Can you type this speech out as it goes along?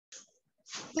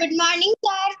Good morning,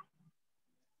 sir.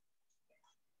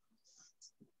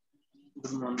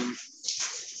 Good morning.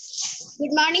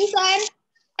 Good morning, sir.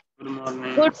 Good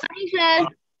morning. Good morning, sir.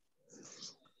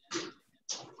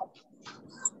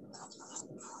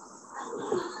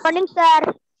 Morning, sir.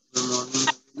 Good morning.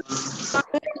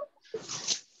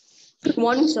 Good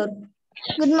morning, sir.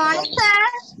 Good morning, sir.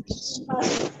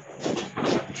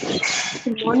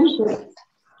 Good morning, sir.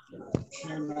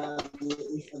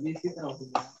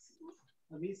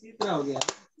 अभी इसी तरह हो गया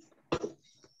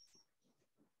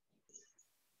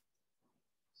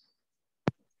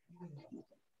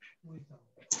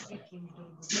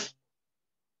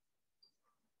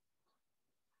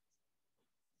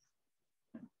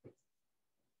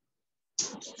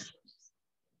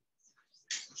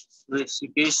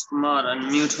Rishikesh Kumar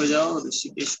unmute हो जाओ।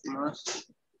 Rishikesh Kumar,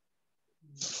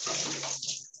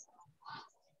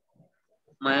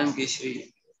 Mayank Keshari,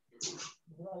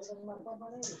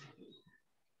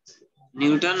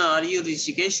 Newton are you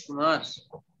Rishikesh Kumar?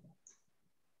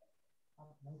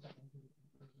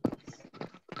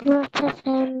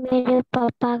 मेरे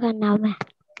पापा का नाम है।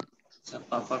 अच्छा,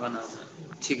 पापा का नाम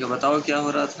है। ठीक है, बताओ क्या हो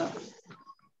रहा था।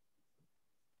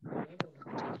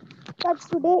 Sir,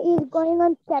 today is going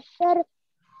on chapter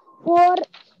 4,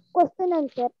 question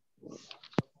answer.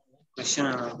 Question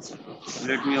and answer.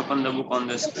 Let me open the book on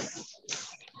the screen.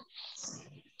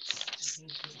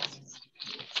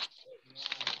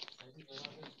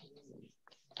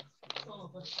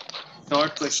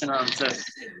 Short question answer.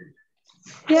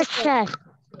 Yes, sir.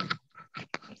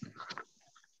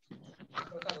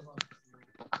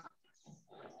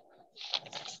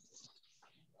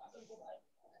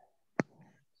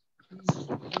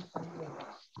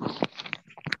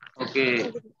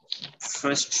 Okay.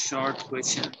 First short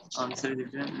question answer is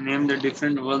written. Name the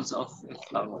different worlds of a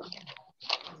flower.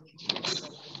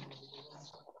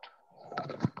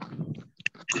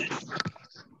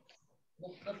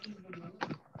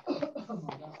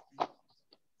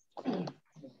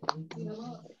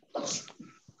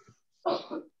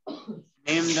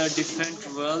 Name the different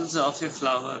worlds of a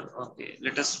flower. Okay,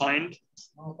 let us find.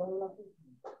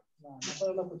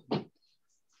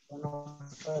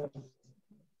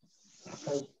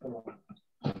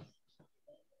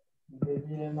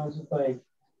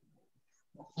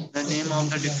 The name of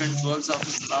the different worlds of a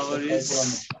flower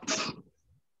is.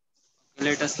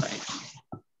 Let us write.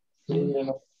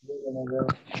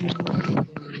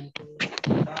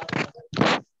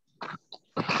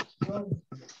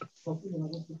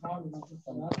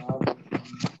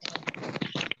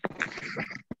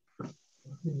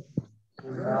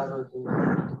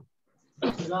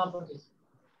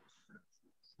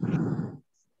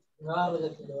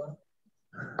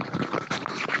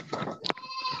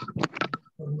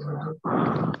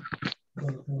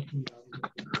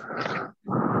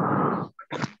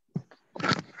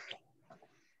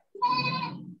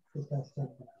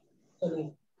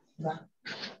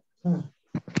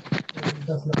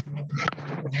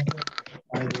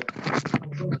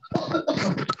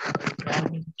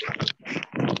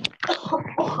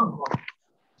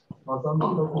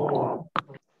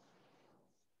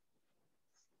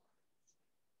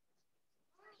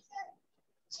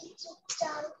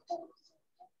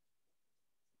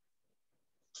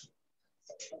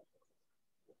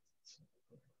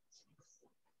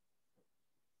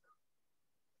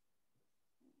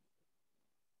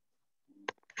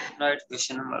 Right,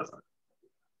 question number 1.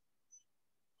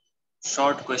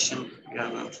 Short question. We are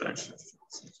going to write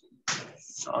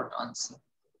short answer.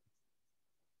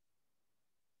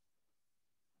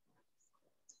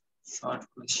 Short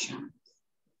question.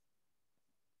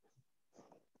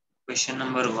 Question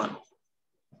number 1.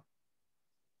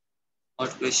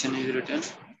 What question is written?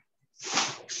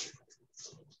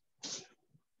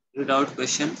 Read out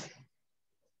question.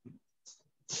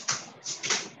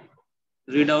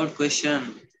 Read out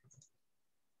question.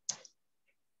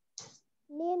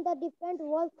 Name the different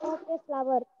worlds of a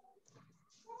flower.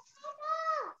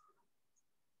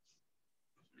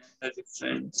 The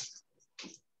different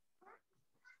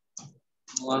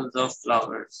worlds of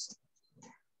flowers.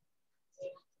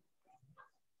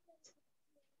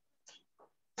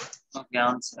 Okay,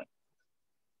 answer.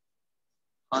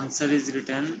 Answer is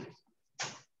written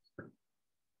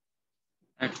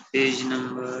at page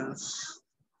number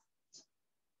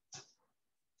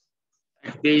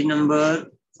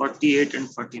 48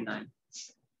 and 49.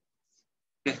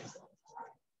 Okay.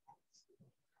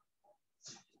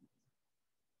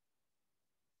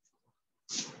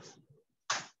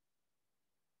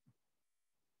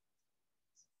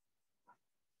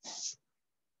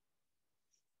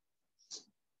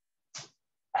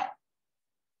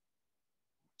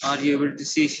 Are you able to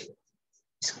see?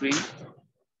 screen?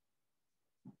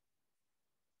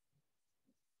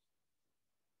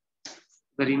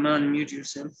 Garima, unmute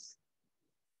yourself.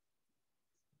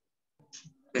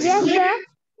 Yes, Garima, sir.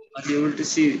 are you able to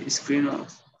see screen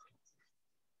off?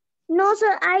 No,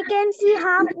 sir. I can see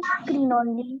half screen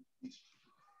only.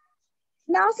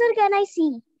 Now, sir, can I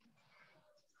see?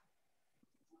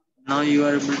 Now you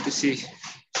are able to see.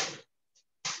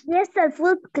 Yes, sir.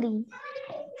 Full screen.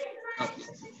 Okay.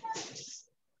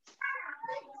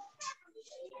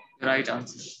 Right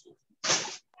answer.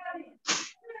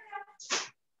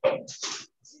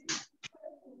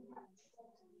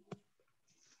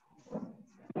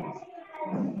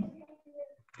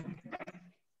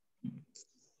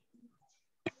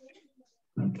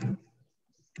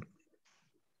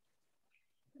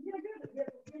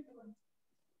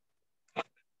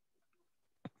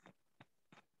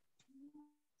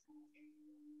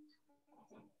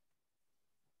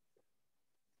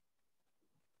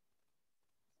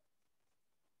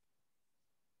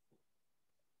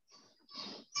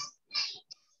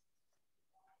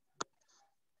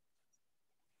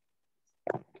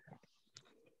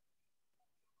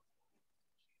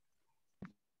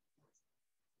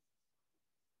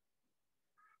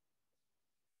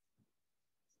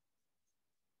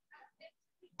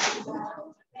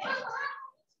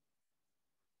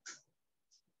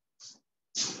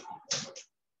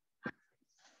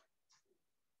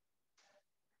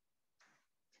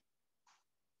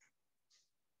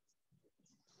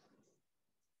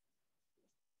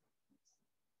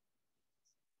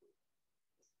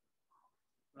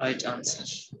 Right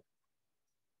answer.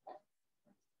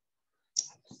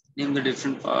 Name the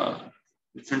different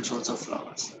sorts of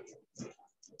flowers.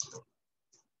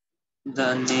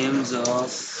 The names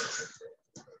of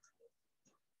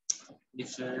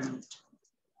different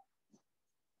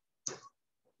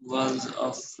worlds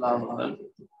of flower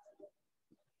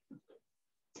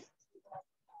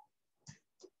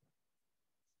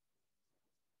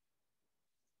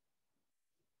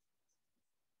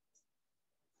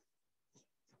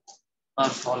are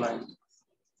following.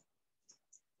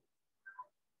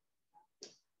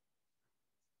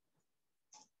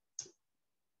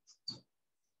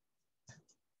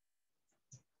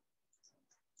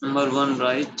 Number 1,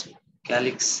 right?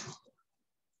 Calyx.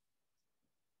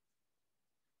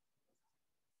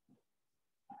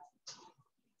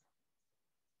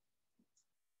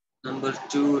 Number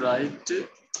 2, right?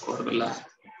 Corolla.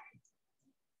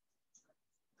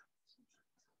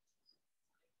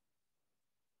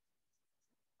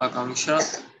 Akanksha,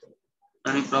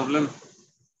 any problem?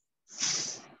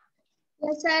 Yes,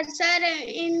 sir. Sir,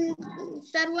 in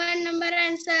sir one number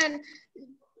and sir,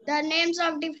 the names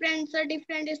of different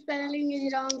spelling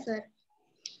is wrong, sir.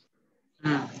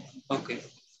 Okay.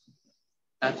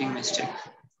 Typing mistake.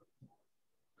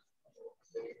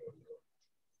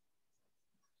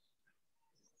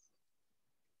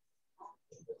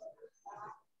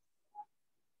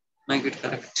 Make it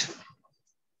correct.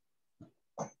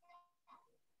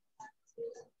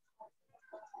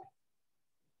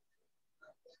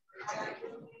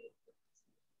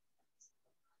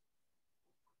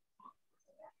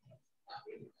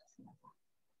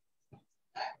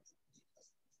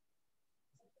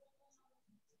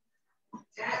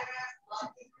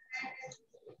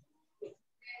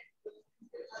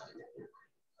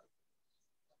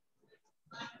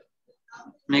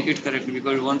 Make it correct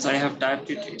because once I have typed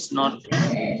it, it's not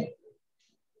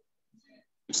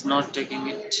taking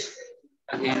it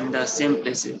again the same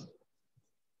places.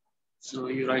 So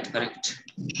you write correct.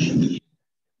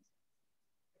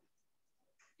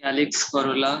 Calyx,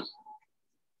 corolla,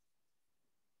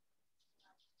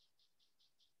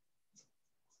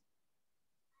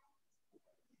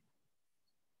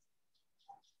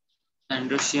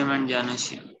 androecium and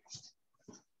gynoecium.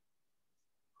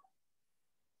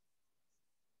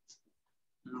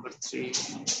 Number 3.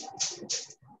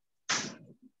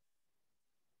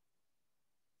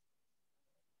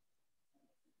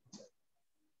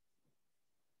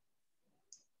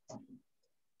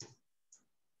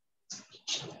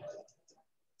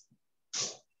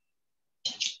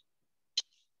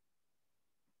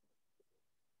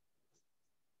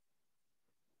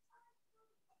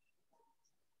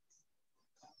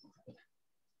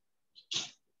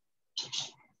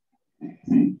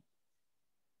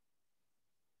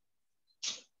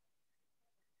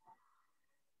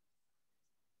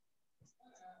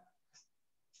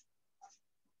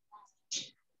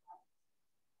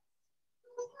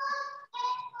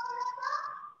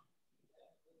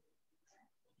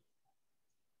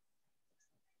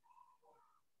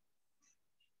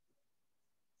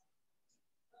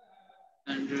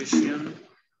 Androecium,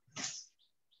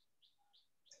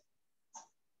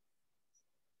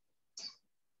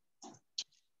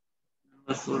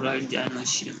 Therefore, write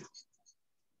gynoecium.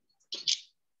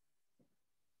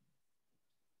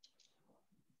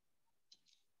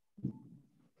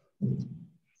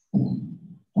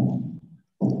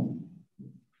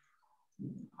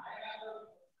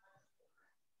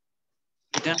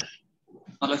 Written?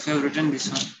 All of you have written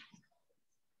this one.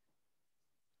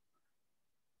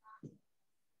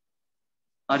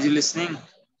 Are you listening?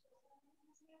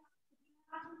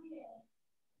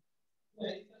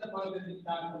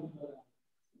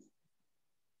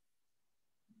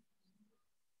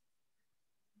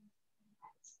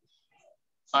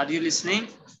 Are you listening?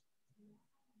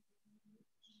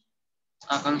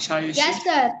 Akanksha, you Yes,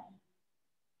 sir.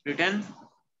 written?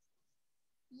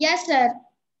 Yes, sir.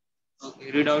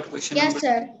 Okay, read out question Yes, number.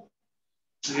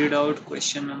 sir. Read out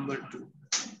question number 2.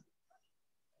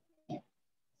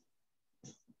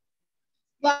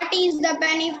 What is the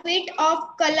benefit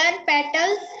of color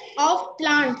petals of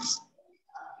plants?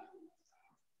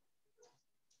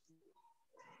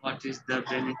 What is the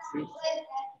benefit?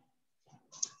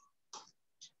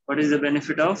 What is the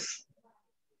benefit of?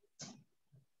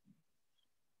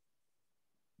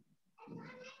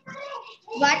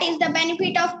 What is the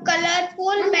benefit of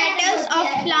colorful petals of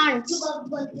plants?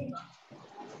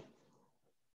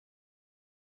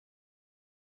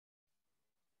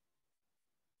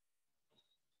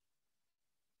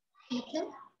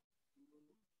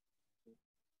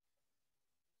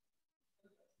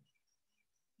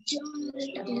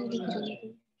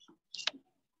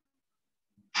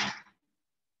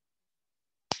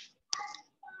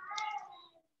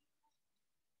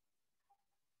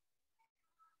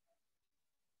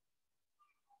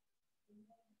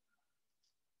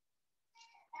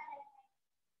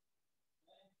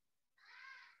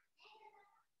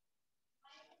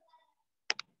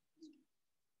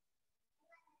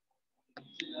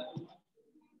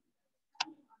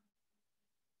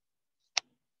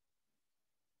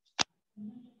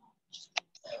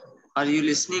 Are you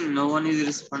listening? No one is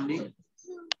responding.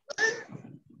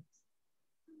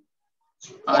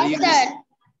 Are you Yes, sir. listening?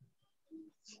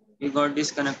 You got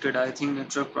disconnected. I think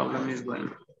network problem is going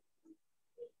on.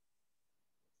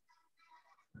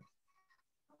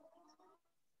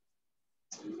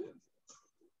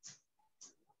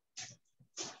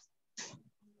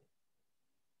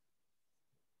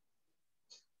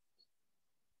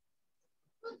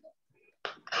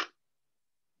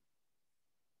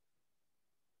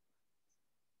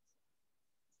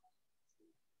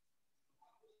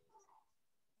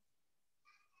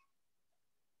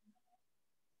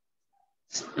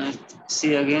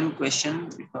 See again question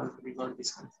because we got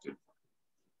disconnected.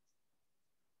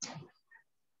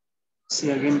 See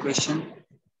again question.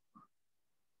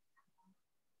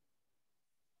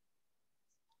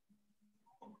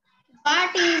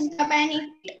 What is the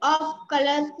benefit of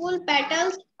colorful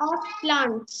petals of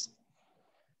plants?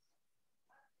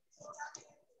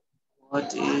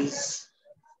 What is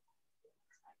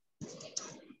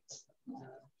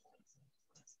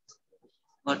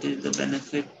the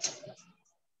benefit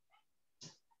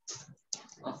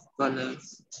of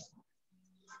colors?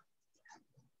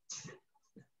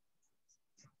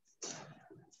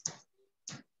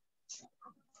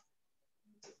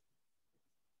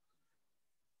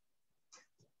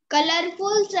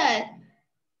 Colorful, sir.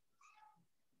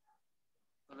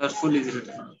 Colorful is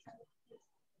written.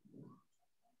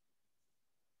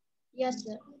 Yes,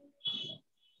 sir.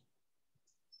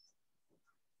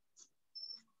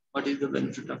 What is the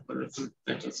benefit of colorful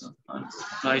petals of plants?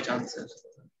 Right answer.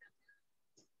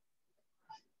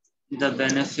 The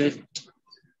benefit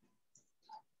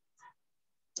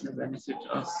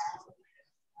of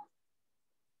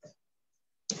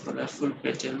colorful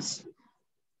petals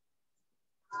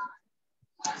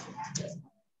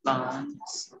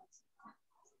plants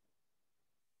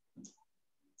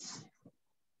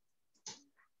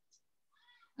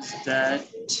is that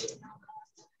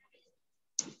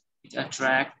it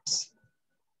attracts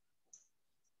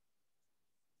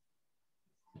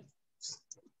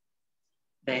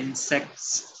the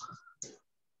insects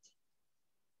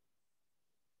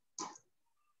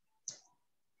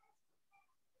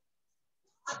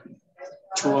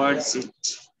towards it.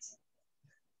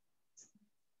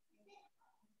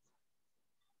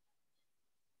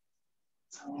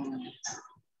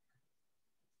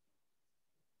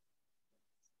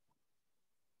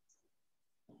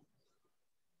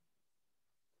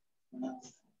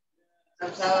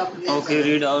 Okay,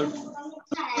 read out.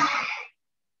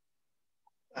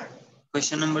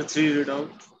 Question number 3, read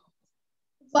out.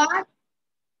 What?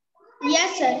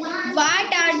 Yes, sir.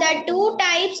 What are the two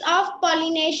types of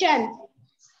pollination?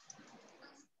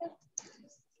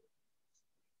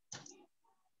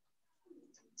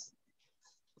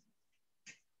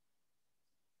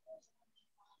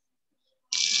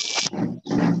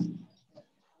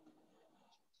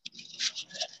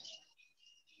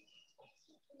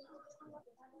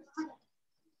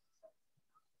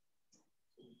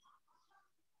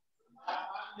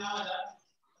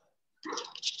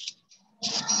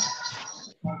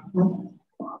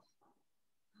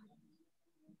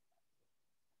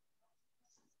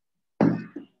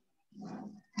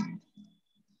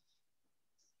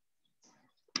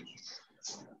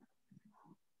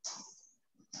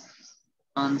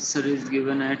 Answer is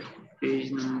given at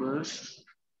page number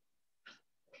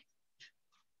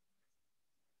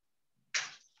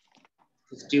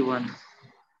 51.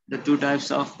 The two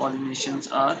types of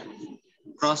pollinations are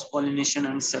cross-pollination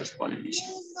and self-pollination.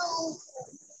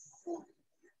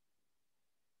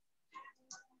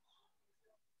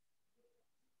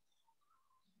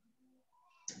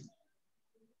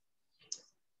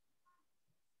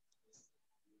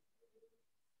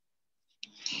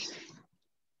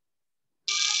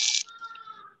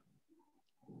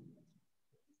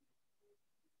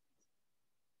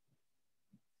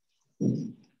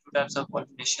 Two types of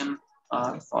pollination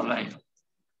are following.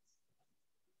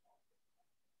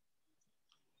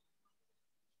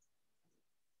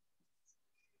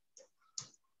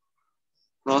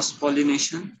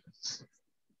 Cross-pollination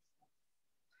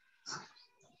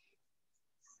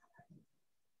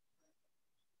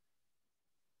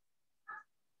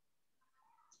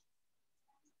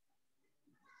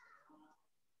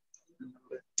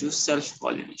to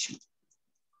self-pollination.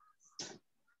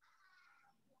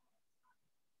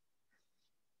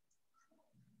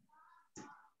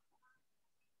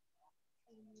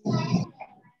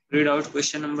 Read out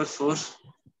question number 4.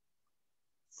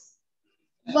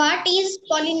 What is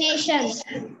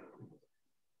pollination?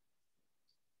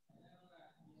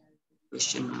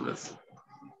 Question number 4.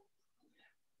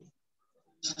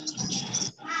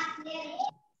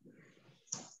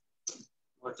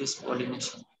 What is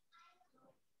pollination?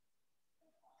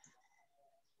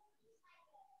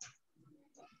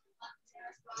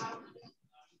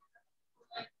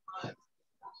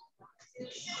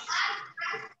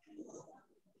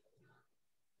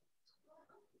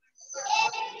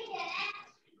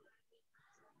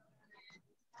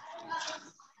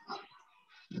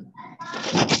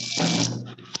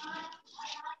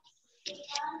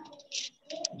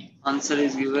 Answer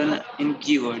is given in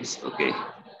keywords. Okay.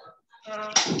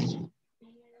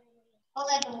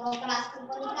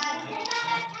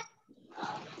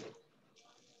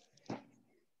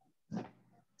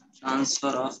 Transfer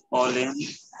of pollen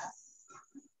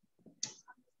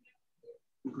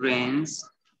grains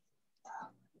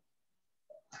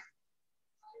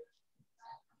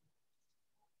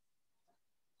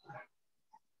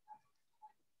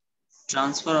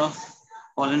transfer of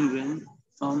pollen grain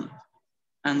from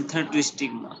anther to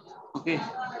stigma. Okay.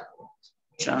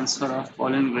 Transfer of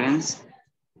pollen grains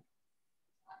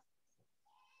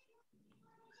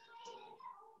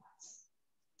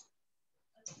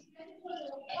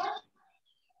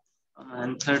from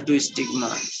anther to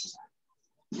stigma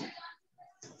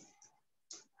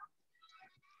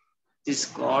is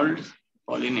called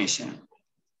pollination.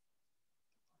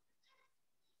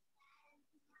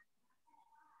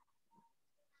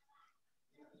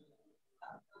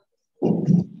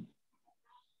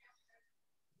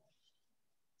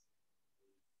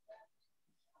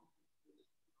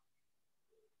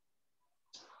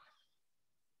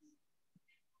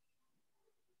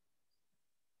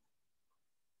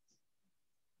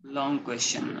 Long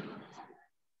question.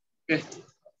 Okay.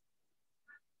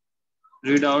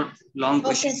 Read out long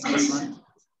question Okay, number sir. 1.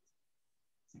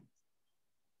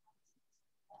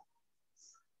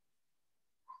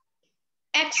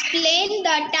 Explain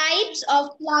the types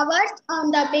of flowers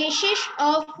on the basis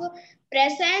of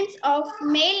presence of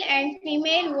male and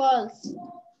female whorls.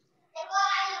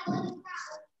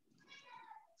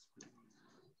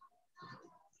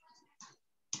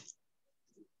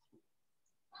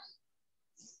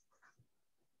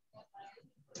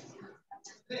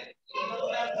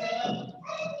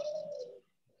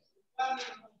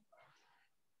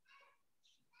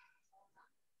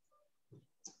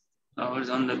 Flowers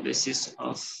on the basis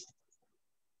of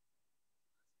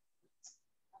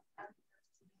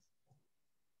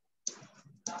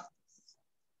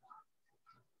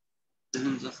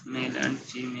presence of male and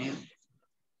female.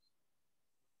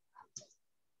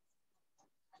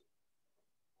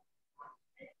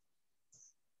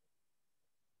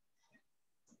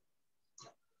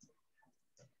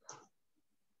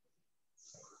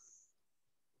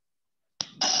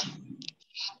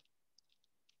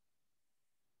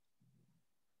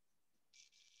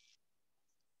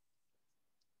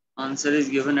 Answer is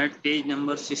given at page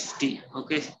number 50.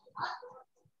 Okay.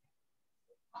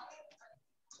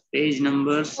 Page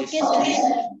number 50. Okay,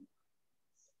 sir.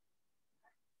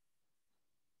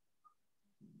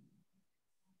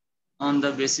 On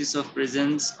the basis of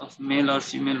presence of male or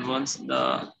female whorls,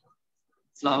 the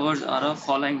flowers are of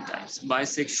following types: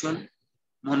 bisexual,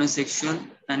 monosexual,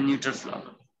 and neutral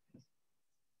flower.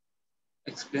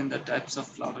 Explain the types of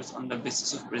flowers on the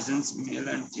basis of presence, male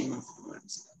and female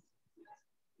flowers.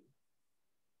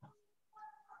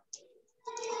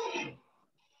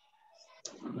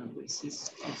 On the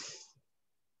basis of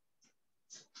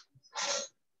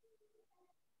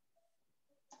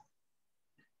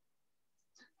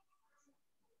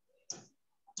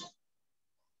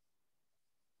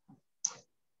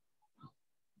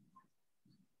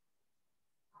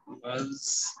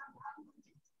whorls,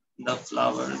 the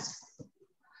flowers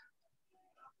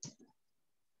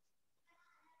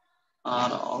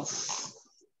are of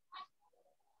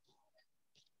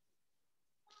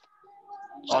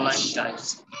following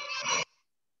types: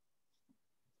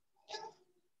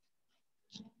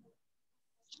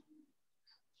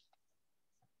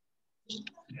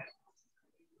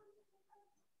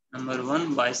 number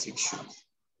 1, bisexual.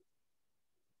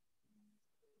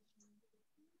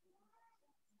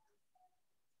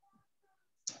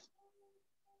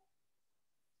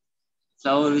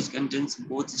 Flower which contains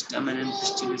both stamen and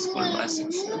pistil is called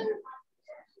bisexual,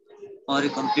 or a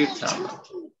complete flower.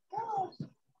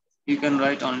 You can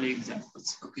write only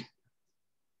examples. Okay.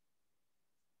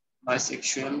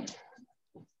 Bisexual,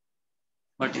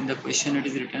 but in the question it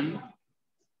is written,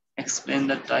 explain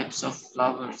the types of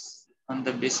flowers on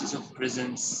the basis of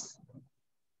presence,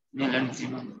 male and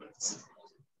female birds.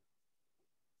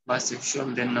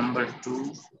 Bisexual. Then number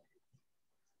 2,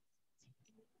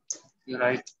 you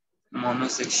write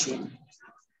monosexual.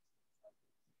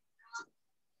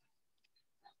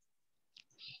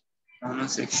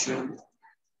 Monosexual.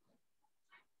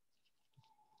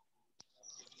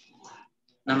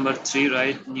 Number 3,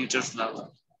 write neutral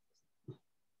flower.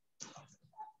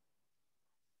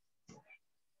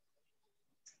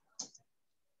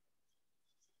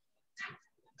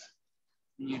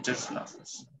 Neutral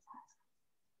flowers.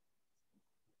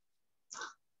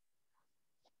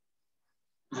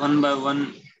 One by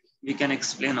one, we can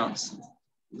explain also.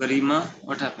 Garima,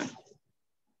 what happened?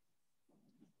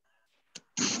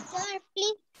 Sir,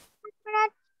 please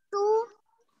write two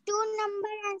number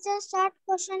answer start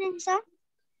question answer.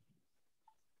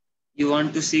 You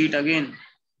want to see it again?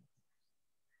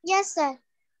 Yes, sir.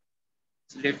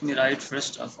 So let me write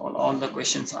first of all the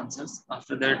questions answers.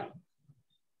 After that,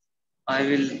 I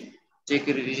will take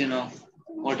a revision of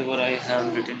whatever I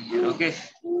have written here. Okay.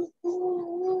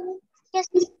 Yes.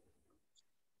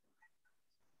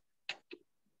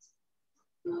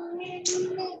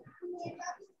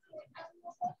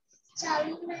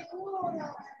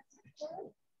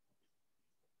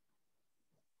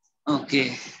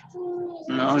 Okay.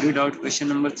 Now read out question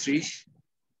number 3.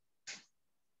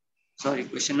 Sorry,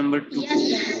 question number 2.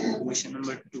 Yes, sir. Question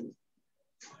number 2.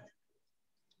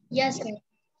 Yes, sir.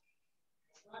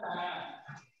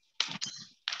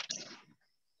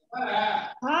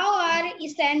 How are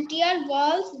essential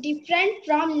walls different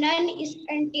from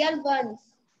non-essential ones?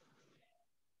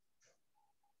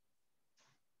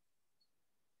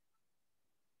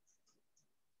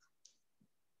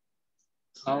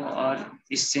 How are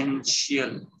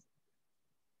essential?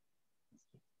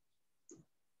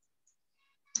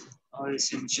 Or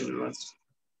essential words?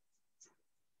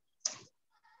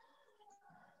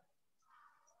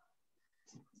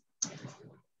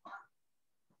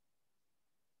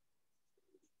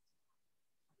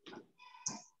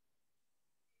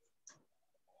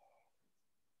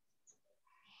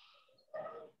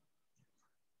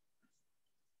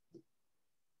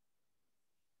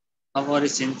 How are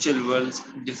essential words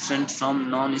different from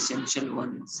non-essential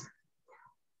ones?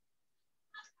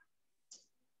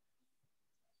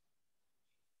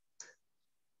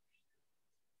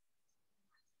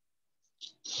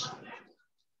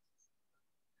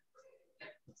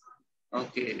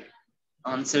 Okay.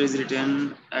 Answer is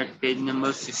written at page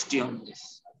number 50 on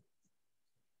this.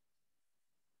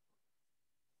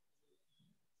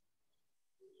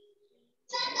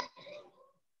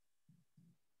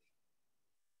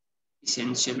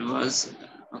 Essential was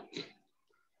okay.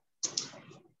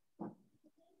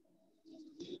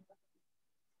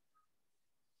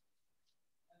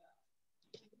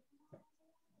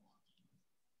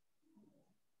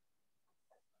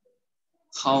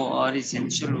 How are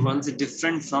essential ones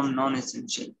different from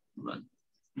non-essential ones?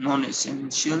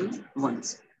 Non-essential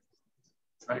ones.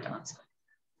 Right answer.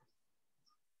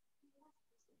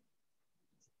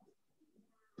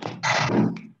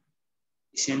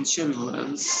 Essential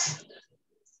ones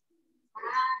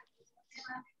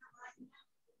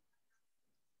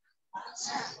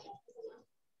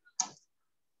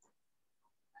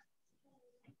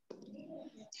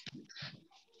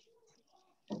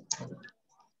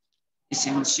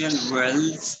Essential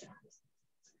wells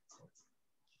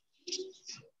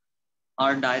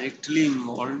are directly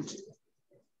involved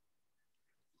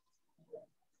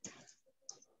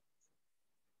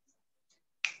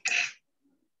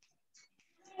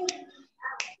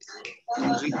in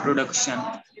reproduction.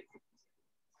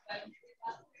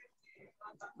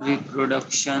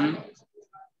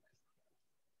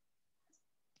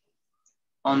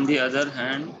 On the other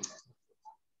hand,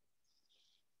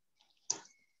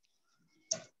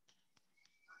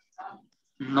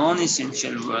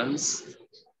 non-essential wells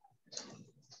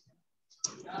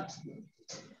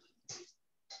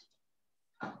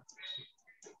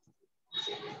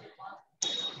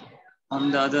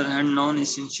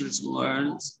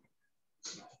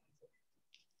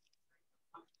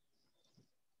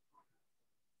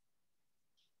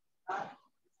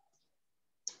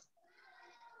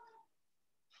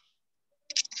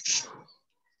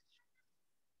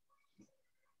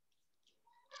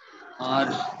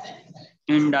are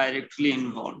indirectly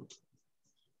involved.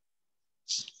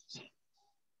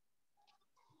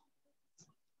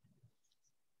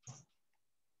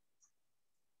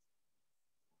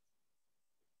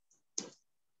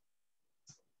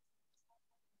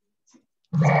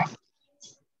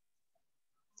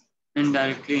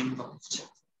 Indirectly involved.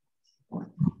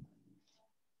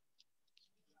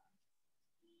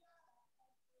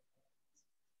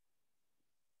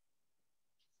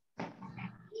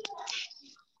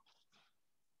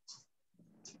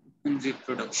 In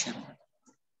reproduction.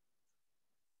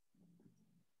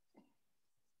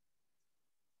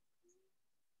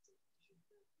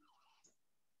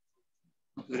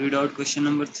 Okay, read out question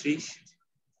number 3.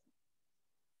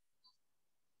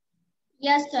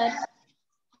 Yes, sir.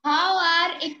 How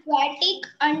are aquatic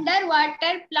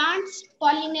underwater plants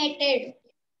pollinated?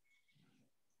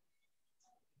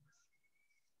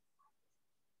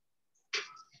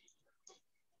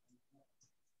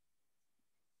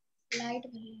 Light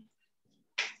blue.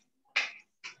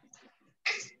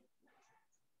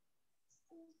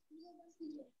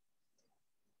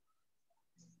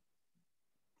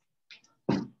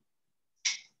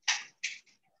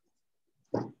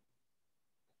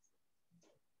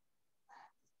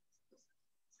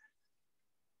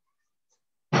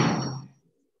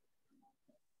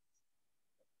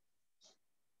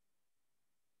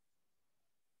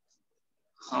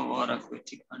 How are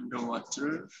aquatic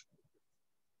underwater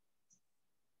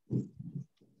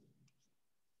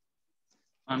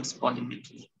plants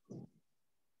pollinated?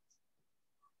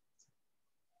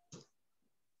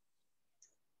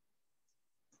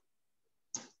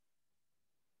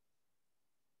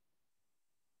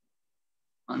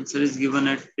 Answer is given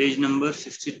at page number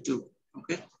 52.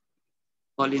 Okay.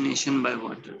 Pollination by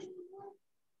water.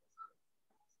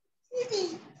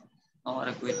 How are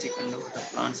aquatic underwater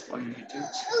plants pollinated?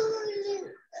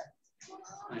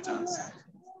 Right answer.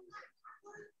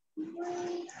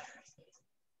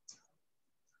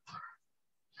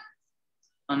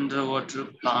 Underwater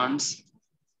plants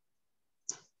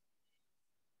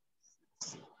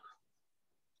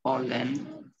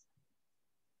pollen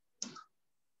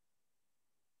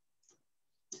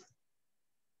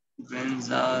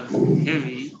grains are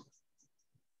heavy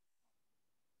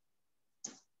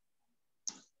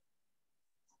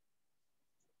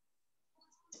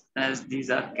as these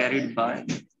are carried by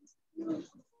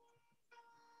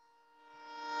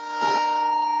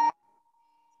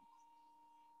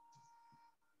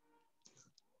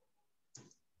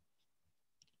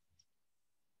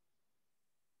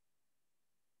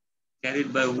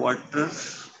water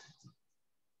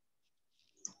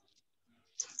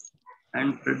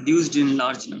and produced in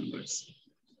large numbers.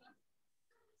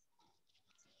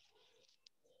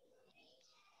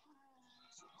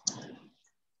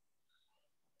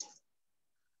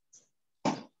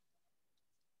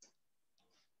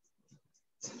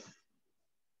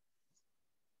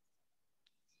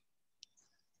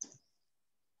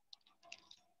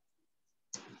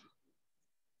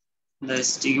 The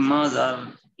stigmas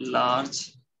are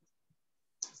large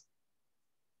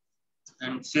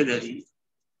and feathery.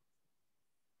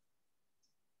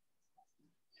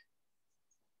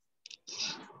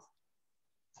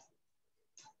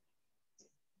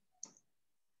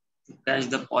 To catch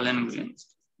the pollen grains.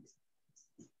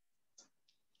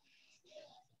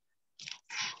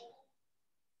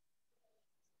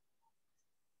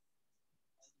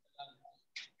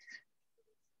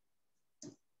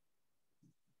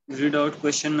 Read out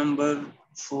question number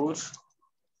 4.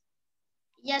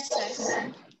 Yes,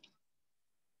 sir.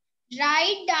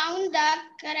 Write down the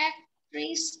correct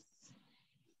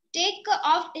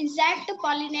of insect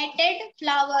pollinated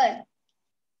flower.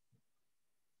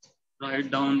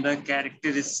 Write down the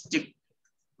characteristic.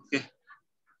 Okay.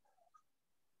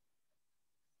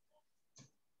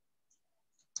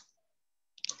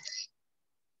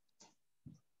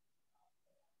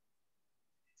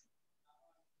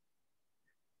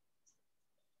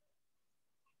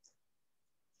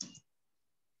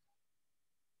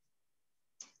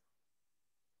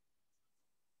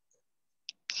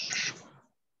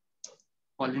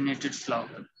 Pollinated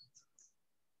flower.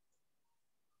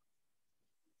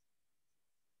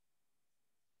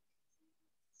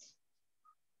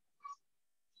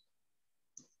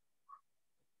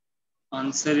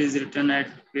 Answer is written at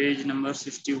page number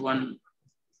 51.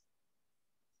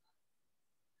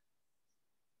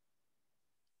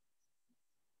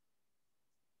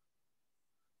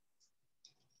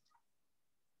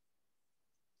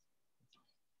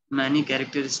 Many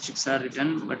characteristics are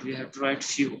written, but we have to write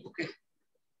few. Okay.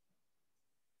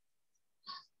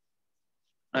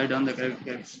 Write down the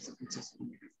characteristics of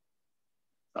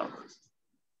flowers.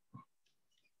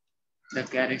 The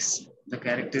characteristics.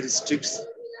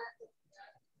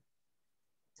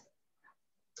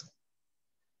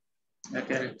 The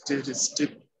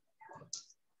characteristic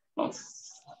of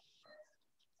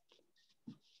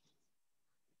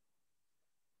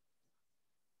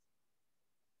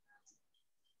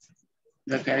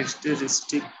the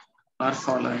characteristic are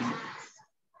following.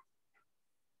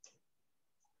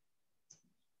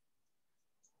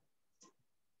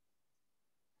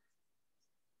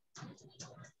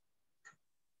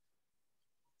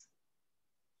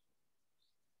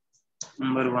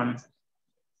 Number 1,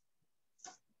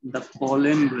 the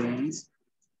pollen grains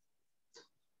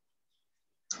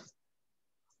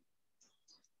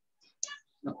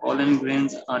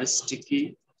are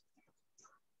sticky.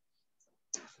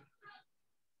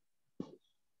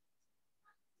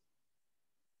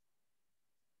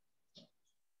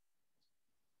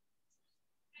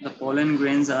 The pollen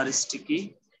grains are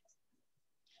sticky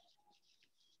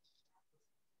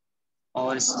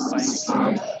or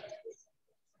spicy.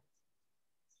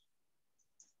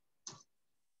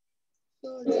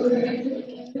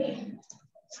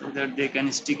 So that they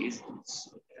can stick easily.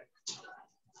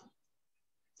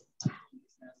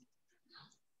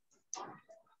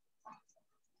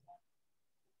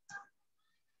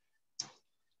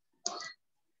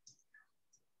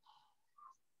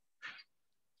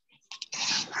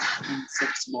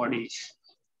 Insect's body.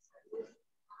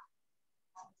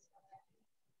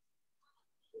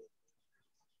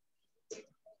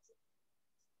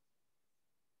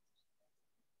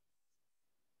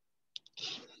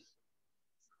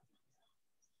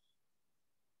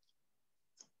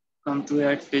 Come to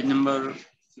at page number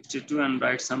 52 and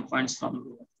write some points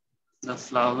from the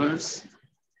flowers.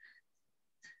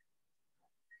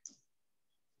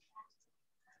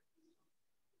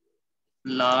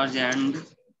 Large and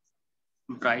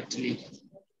brightly.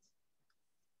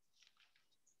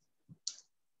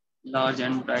 Large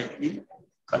and brightly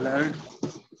colored.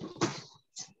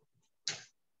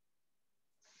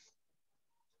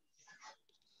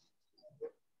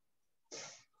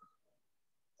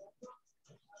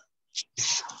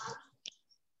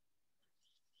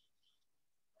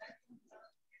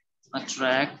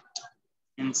 Attract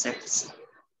insects.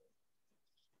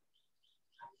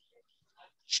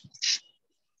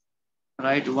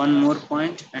 Write one more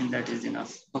point and that is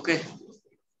enough. Okay.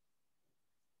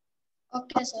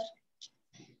 Okay, sir.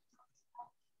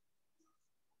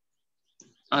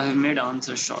 I have made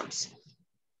answer shorts.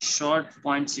 Short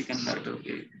points you can write.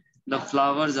 Okay. The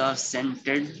flowers are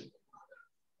scented.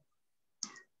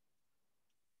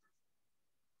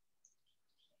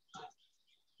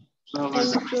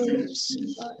 Flowers are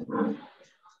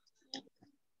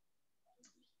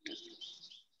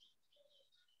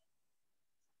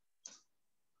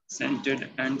scented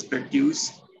and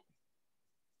produce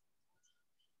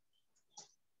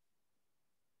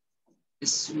a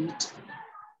sweet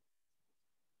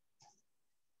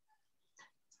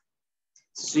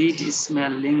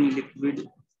smelling liquid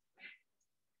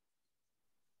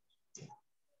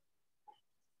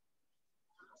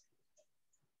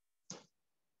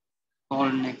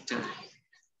called nectar.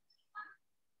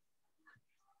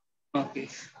 Okay,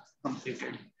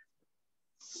 completed.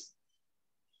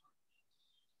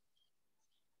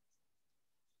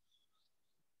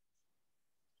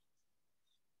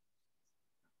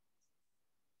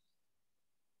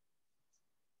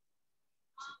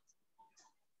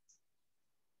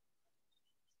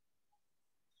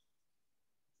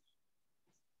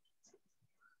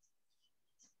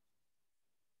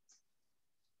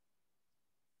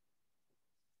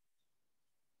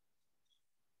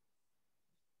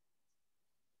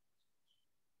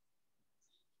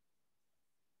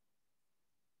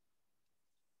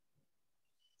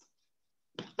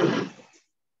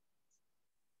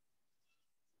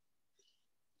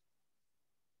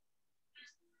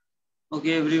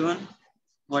 Okay, everyone.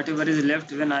 Whatever is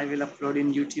left when I will upload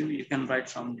in YouTube, you can write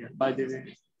from there. By the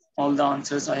way, all the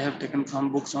answers I have taken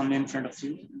from books only in front of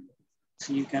you.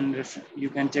 So you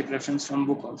can take reference from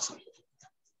book also.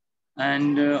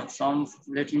 And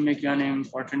let me make you an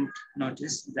important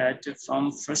notice that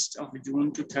from 1st of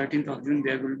June to 13th of June,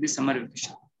 there will be summer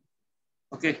vacation.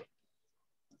 Okay.